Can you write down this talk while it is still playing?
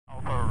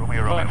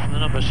Romeo, Romeo. Right, from the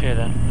numbers here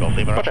then. Golf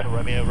Lima Alpha,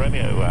 Romeo,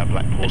 Romeo,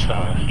 Blackpool It's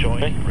Tower to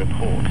join, okay.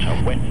 report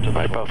west to the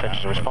Right, both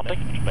engines are responding.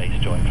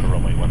 Base join for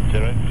runway 10.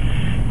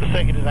 The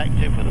circuit is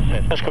active with a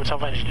set. Let's go to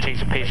top engine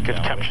T's and P's, good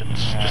captions.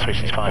 Just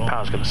 365,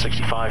 power's good at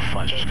 65,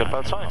 flights just good at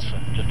both sides.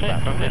 Just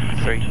about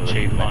 3,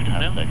 2, 1,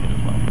 now.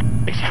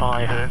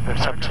 65,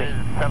 70.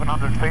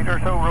 700 feet or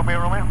so, Romeo,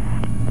 Romeo.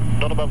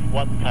 Not above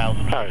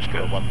 1,000. Power's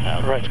good.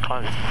 1,000. Rate of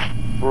climb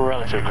is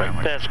relatively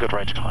quick. There's a good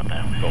rate of climb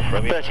now. Golf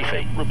Romeo. 30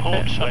 feet. Report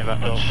Yeah, sorry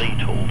about of that.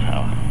 the tall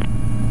tower.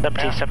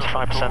 70,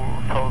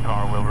 75%. Tall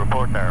tower will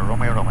report there,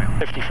 Romeo, Romeo.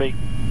 50 feet.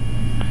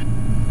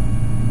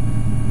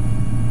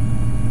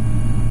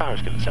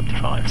 Power's good at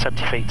 75,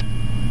 70 feet.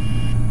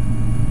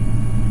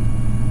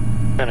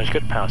 Energy's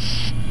good,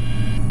 power's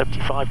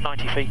 75,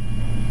 90 feet.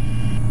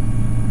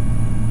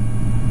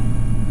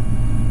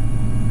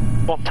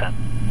 110.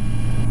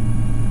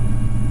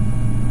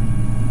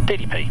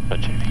 DDP,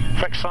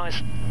 Frex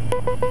size.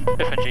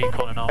 FNG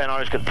calling off.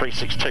 NR is good,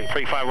 362,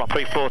 351,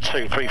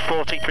 342,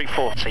 340,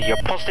 340. Your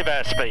positive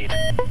airspeed.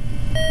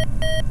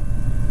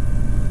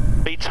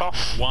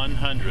 VTOS.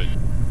 100.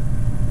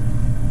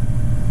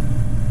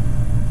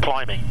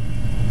 Climbing.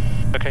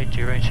 Okay,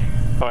 derating.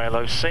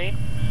 ILOC.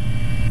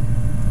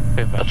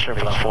 That should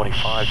be like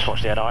 45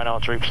 towards the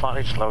NR droop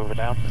slightly, just lower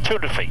down.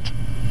 200 feet.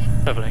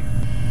 Leveling.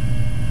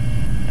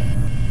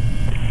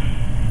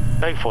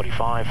 No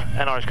 45,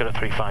 NR is good at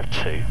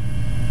 352.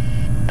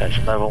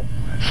 Engine level,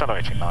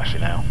 accelerating nicely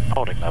now,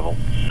 holding level.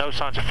 No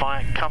signs of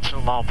fire, cancel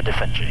alarm for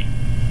diff NG.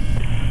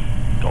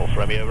 Golf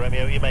Romeo,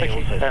 Romeo, you may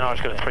also... NR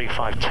is good at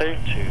 352.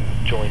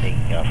 To joining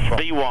from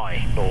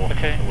VY. north,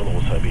 Okay. will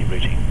also be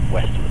routing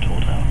west of the tall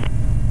tower.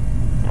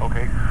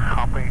 Okay,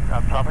 copy,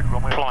 traffic,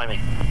 Romeo. Climbing.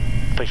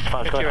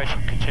 65 going off.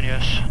 Derating,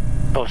 continuous.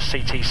 Oh,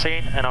 CT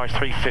seen, NR is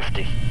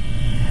 350.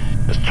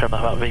 Just trim that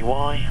about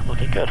VY,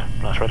 looking good.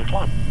 Nice rate of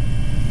climb.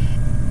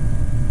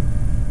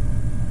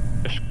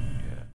 Just